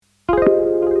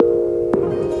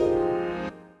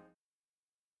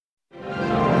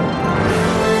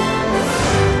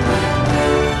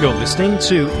You're listening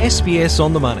to SBS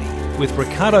On The Money with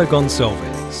Ricardo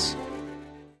Gonçalves.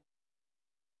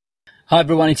 Hi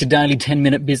everyone, it's a daily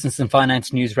 10-minute business and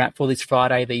finance news wrap for this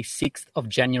Friday, the 6th of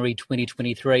January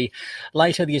 2023.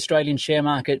 Later, the Australian share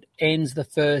market ends the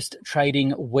first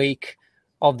trading week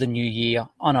of the new year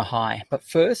on a high. But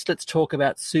first, let's talk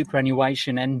about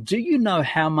superannuation. And do you know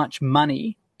how much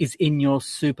money is in your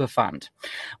super fund?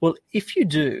 Well, if you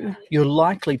do, you're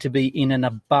likely to be in an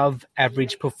above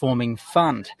average performing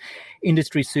fund.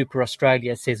 Industry Super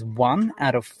Australia says 1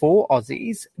 out of 4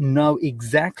 Aussies know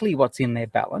exactly what's in their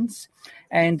balance.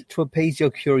 And to appease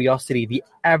your curiosity, the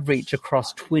average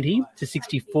across 20 to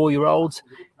 64-year-olds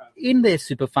in their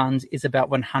super funds is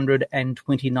about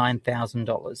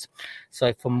 $129,000.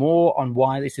 So for more on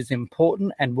why this is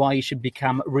important and why you should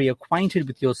become reacquainted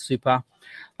with your super,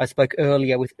 I spoke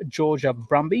earlier with Georgia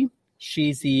Brumby.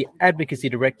 She's the Advocacy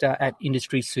Director at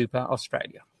Industry Super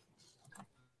Australia.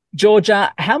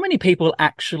 Georgia, how many people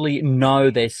actually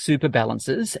know their super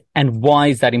balances and why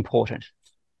is that important?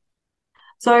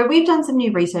 So we've done some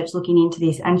new research looking into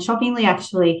this, and shockingly,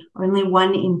 actually, only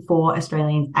 1 in 4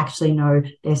 Australians actually know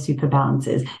their super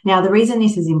balances. Now, the reason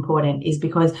this is important is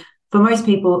because for most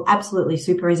people, absolutely,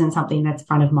 super isn't something that's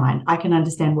front of mind. I can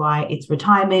understand why. It's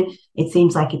retirement. It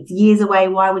seems like it's years away.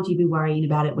 Why would you be worrying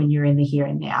about it when you're in the here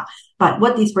and now? But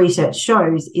what this research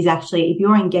shows is actually if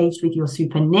you're engaged with your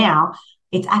super now,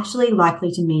 it's actually likely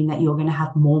to mean that you're going to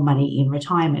have more money in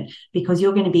retirement because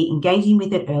you're going to be engaging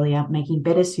with it earlier, making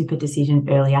better super decisions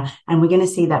earlier, and we're going to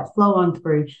see that flow on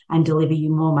through and deliver you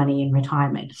more money in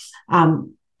retirement.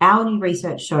 Our new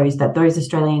research shows that those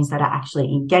Australians that are actually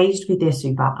engaged with their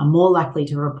super are more likely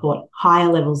to report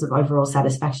higher levels of overall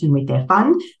satisfaction with their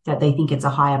fund, that they think it's a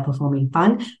higher performing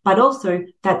fund, but also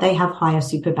that they have higher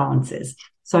super balances.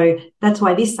 So that's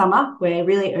why this summer, we're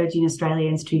really urging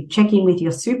Australians to check in with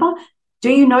your super. Do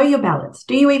you know your balance?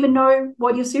 Do you even know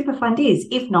what your super fund is?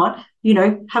 If not,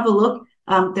 have a look.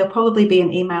 There'll probably be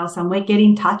an email somewhere. Get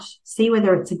in touch, see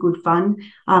whether it's a good fund,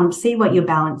 see what your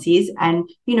balance is, and,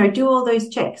 do all those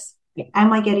checks.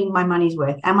 Am I getting my money's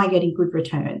worth? Am I getting good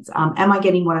returns? Am I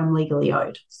getting what I'm legally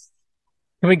owed?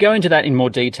 Can we go into that in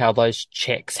more detail, those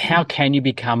checks? How can you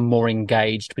become more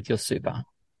engaged with your super?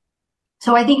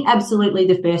 So I think absolutely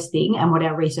the first thing, and what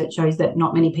our research shows that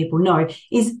not many people know,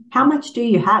 is how much do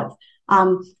you have?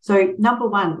 So number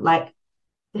one,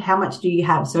 how much do you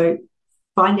have? So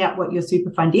find out what your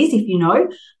super fund is. If you know,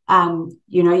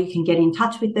 you can get in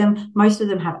touch with them. Most of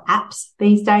them have apps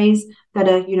these days that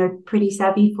are, pretty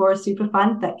savvy for a super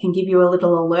fund that can give you a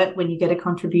little alert when you get a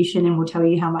contribution and will tell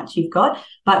you how much you've got.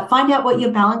 But find out what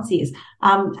your balance is.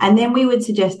 And then we would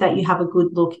suggest that you have a good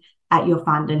look at your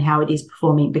fund and how it is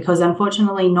performing, because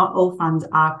unfortunately not all funds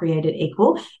are created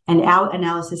equal. And our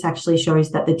analysis actually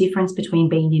shows that the difference between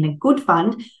being in a good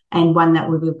fund and one that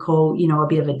we would call, a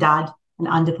bit of a dud, an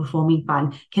underperforming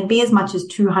fund, can be as much as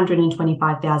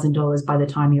 $225,000 by the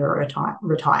time you retire.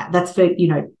 That's for,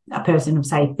 a person of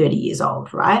say 30 years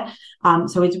old, right?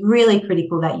 So it's really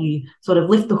critical that you sort of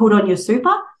lift the hood on your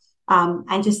super,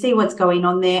 and just see what's going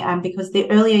on there. Because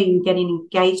the earlier you get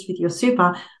engaged with your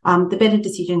super, the better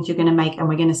decisions you're going to make. And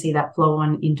we're going to see that flow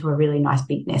on into a really nice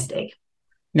big nest egg.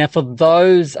 Now, for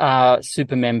those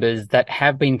super members that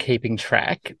have been keeping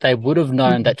track, they would have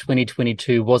known that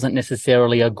 2022 wasn't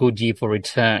necessarily a good year for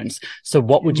returns. So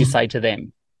what would you say to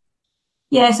them?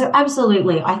 Yeah, so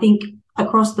absolutely. I think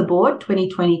across the board,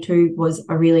 2022 was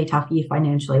a really tough year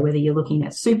financially, whether you're looking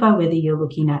at super, whether you're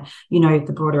looking at,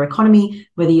 the broader economy,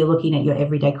 whether you're looking at your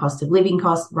everyday cost of living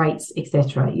costs, rates,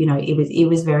 etc. It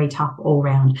was very tough all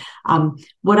round.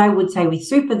 What I would say with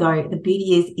super though, the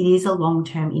beauty is it is a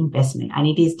long-term investment and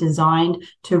it is designed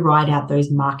to ride out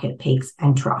those market peaks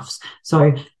and troughs.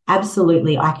 So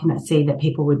absolutely, I can see that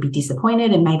people would be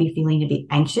disappointed and maybe feeling a bit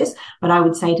anxious, but I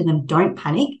would say to them, don't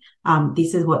panic.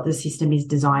 This is what the system is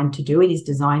designed to do. It is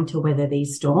designed to weather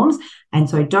these storms. And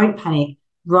so don't panic,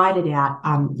 ride it out.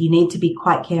 You need to be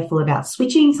quite careful about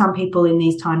switching. Some people in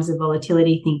these times of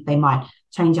volatility think they might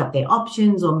change up their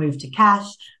options or move to cash.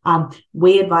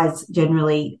 We advise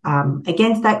generally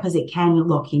against that because it can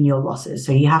lock in your losses.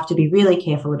 So you have to be really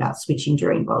careful about switching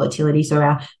during volatility. So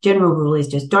our general rule is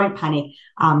just don't panic.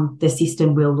 The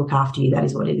system will look after you. That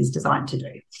is what it is designed to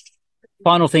do.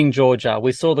 Final thing, Georgia,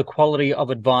 we saw the Quality of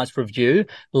Advice review.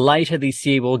 Later this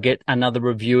year, we'll get another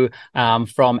review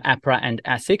from APRA and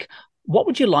ASIC. What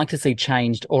would you like to see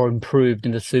changed or improved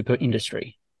in the super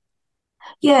industry?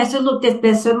 Yeah, so look,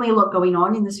 there's certainly a lot going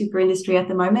on in the super industry at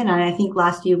the moment. And I think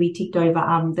last year we ticked over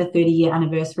the 30-year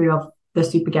anniversary of the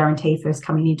super guarantee first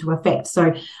coming into effect.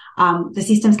 So the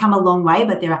system's come a long way,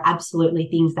 but there are absolutely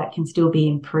things that can still be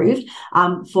improved.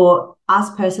 For us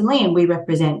personally, and we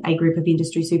represent a group of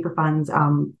industry super funds,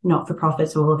 not for profit,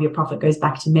 so all of your profit goes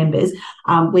back to members.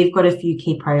 We've got a few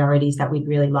key priorities that we'd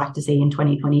really like to see in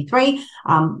 2023.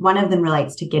 One of them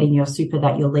relates to getting your super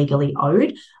that you're legally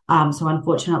owed. So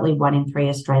unfortunately, 1 in 3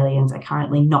 Australians are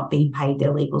currently not being paid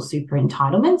their legal super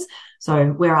entitlements.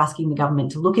 So we're asking the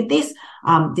government to look at this.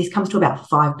 This comes to about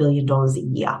 $5 billion a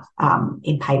year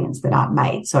in payments that aren't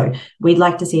made. So we'd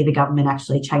like to see the government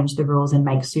actually change the rules and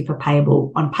make super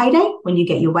payable on payday when you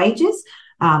get your wages,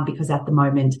 because at the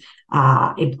moment,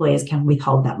 employers can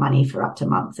withhold that money for up to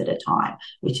months at a time,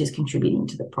 which is contributing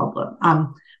to the problem.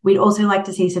 We'd also like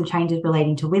to see some changes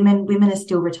relating to women. Women are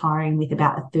still retiring with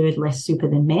about a third less super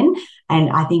than men. And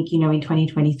I think, in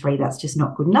 2023, that's just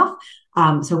not good enough.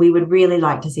 So we would really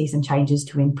like to see some changes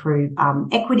to improve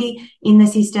equity in the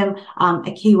system.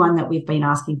 A key one that we've been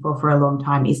asking for a long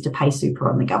time is to pay super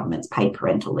on the government's paid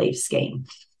parental leave scheme.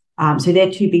 So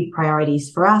they're 2 big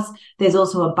priorities for us. There's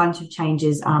also a bunch of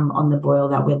changes on the boil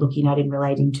that we're looking at in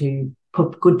relating to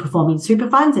good performing super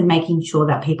funds and making sure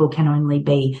that people can only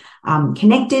be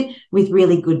connected with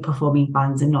really good performing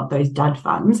funds and not those dud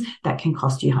funds that can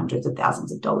cost you hundreds of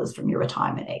thousands of dollars from your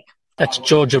retirement egg. That's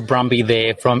Georgia Brumby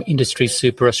there from Industry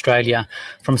Super Australia.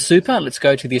 From super, let's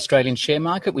go to the Australian share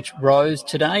market, which rose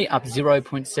today, up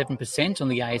 0.7% on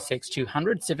the ASX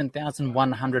 200,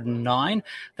 7,109.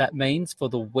 That means for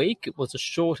the week, it was a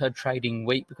shorter trading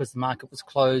week because the market was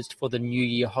closed for the New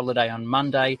Year holiday on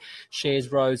Monday.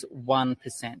 Shares rose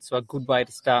 1%, so a good way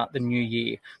to start the new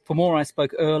year. For more, I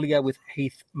spoke earlier with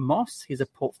Heath Moss. He's a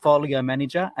portfolio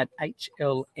manager at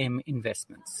HLM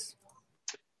Investments.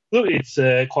 Look, it's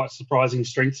quite surprising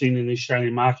strength in the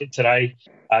Australian market today,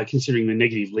 considering the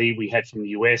negative lead we had from the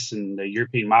US and the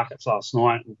European markets last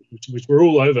night, which were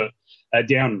all over,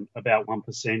 down about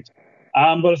 1%.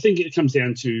 But I think it comes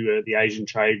down to the Asian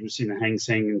trade. We've seen the Hang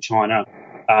Seng in China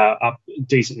up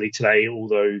decently today,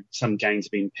 although some gains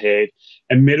have been paired.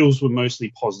 And metals were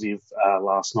mostly positive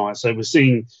last night. So we're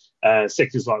seeing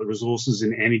sectors like the resources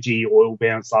and energy, oil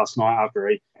bounce last night after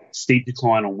a steep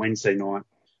decline on Wednesday night.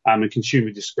 And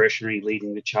consumer discretionary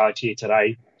leading the charge here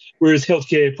today, whereas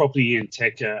healthcare, property and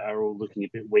tech are all looking a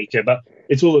bit weaker. But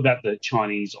it's all about the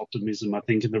Chinese optimism, I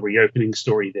think, and the reopening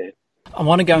story there. I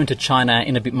want to go into China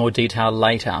in a bit more detail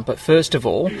later, but first of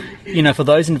all, for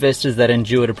those investors that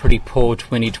endured a pretty poor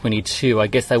 2022, I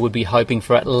guess they would be hoping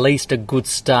for at least a good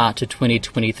start to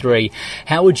 2023.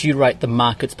 How would you rate the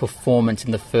market's performance in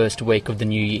the first week of the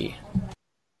new year?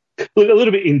 Look, a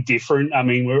little bit indifferent. I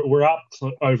mean, we're up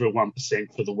over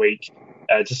 1% for the week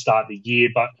to start the year,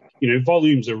 but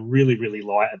volumes are really, really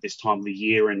light at this time of the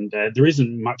year, and there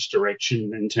isn't much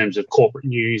direction in terms of corporate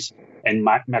news and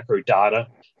macro data.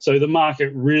 So the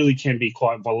market really can be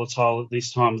quite volatile at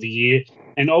this time of the year,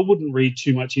 and I wouldn't read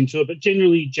too much into it. But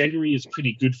generally, January is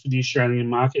pretty good for the Australian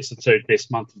market. It's the third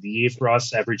best month of the year for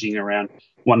us, averaging around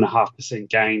 1.5%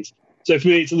 gains. So for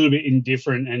me, it's a little bit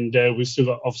indifferent, and we've still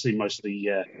got obviously most of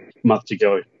the month to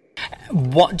go.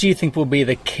 What do you think will be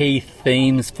the key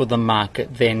themes for the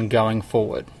market then going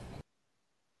forward?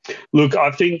 Look, I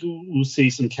think we'll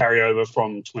see some carryover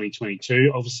from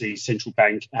 2022. Obviously, central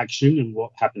bank action and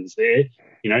what happens there.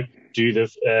 Do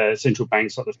the central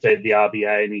banks like the Fed, the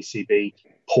RBA and ECB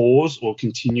pause or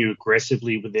continue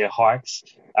aggressively with their hikes?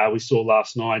 We saw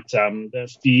last night the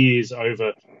fears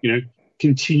over,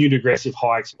 continued aggressive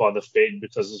hikes by the Fed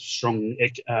because of strong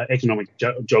economic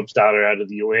jobs data out of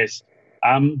the US.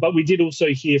 But we did also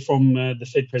hear from the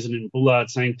Fed President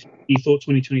Bullard saying he thought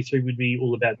 2023 would be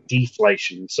all about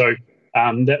deflation. So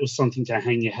that was something to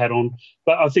hang your hat on.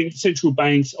 But I think central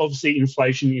banks, obviously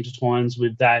inflation intertwines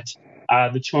with that.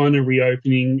 The China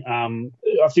reopening,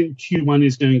 I think Q1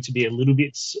 is going to be a little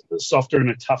bit softer and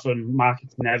a tougher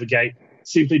market to navigate,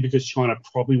 simply because China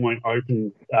probably won't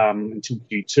open until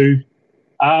Q2.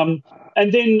 And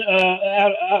then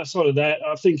outside of that,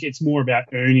 I think it's more about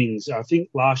earnings. I think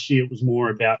last year it was more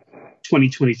about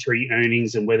 2023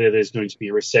 earnings and whether there's going to be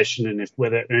a recession and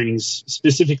whether earnings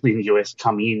specifically in the US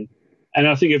come in. And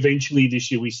I think eventually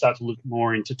this year we start to look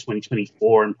more into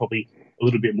 2024 and probably a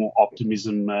little bit more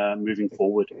optimism moving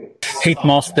forward. Heath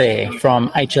Moss there from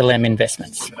HLM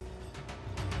Investments.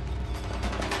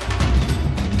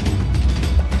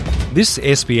 This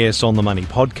SBS On The Money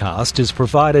podcast is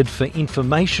provided for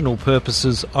informational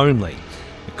purposes only.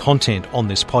 The content on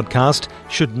this podcast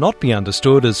should not be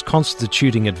understood as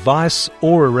constituting advice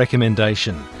or a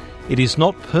recommendation. It is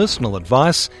not personal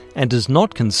advice and does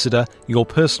not consider your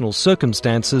personal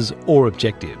circumstances or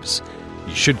objectives.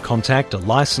 You should contact a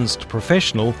licensed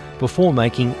professional before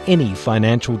making any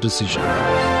financial decision.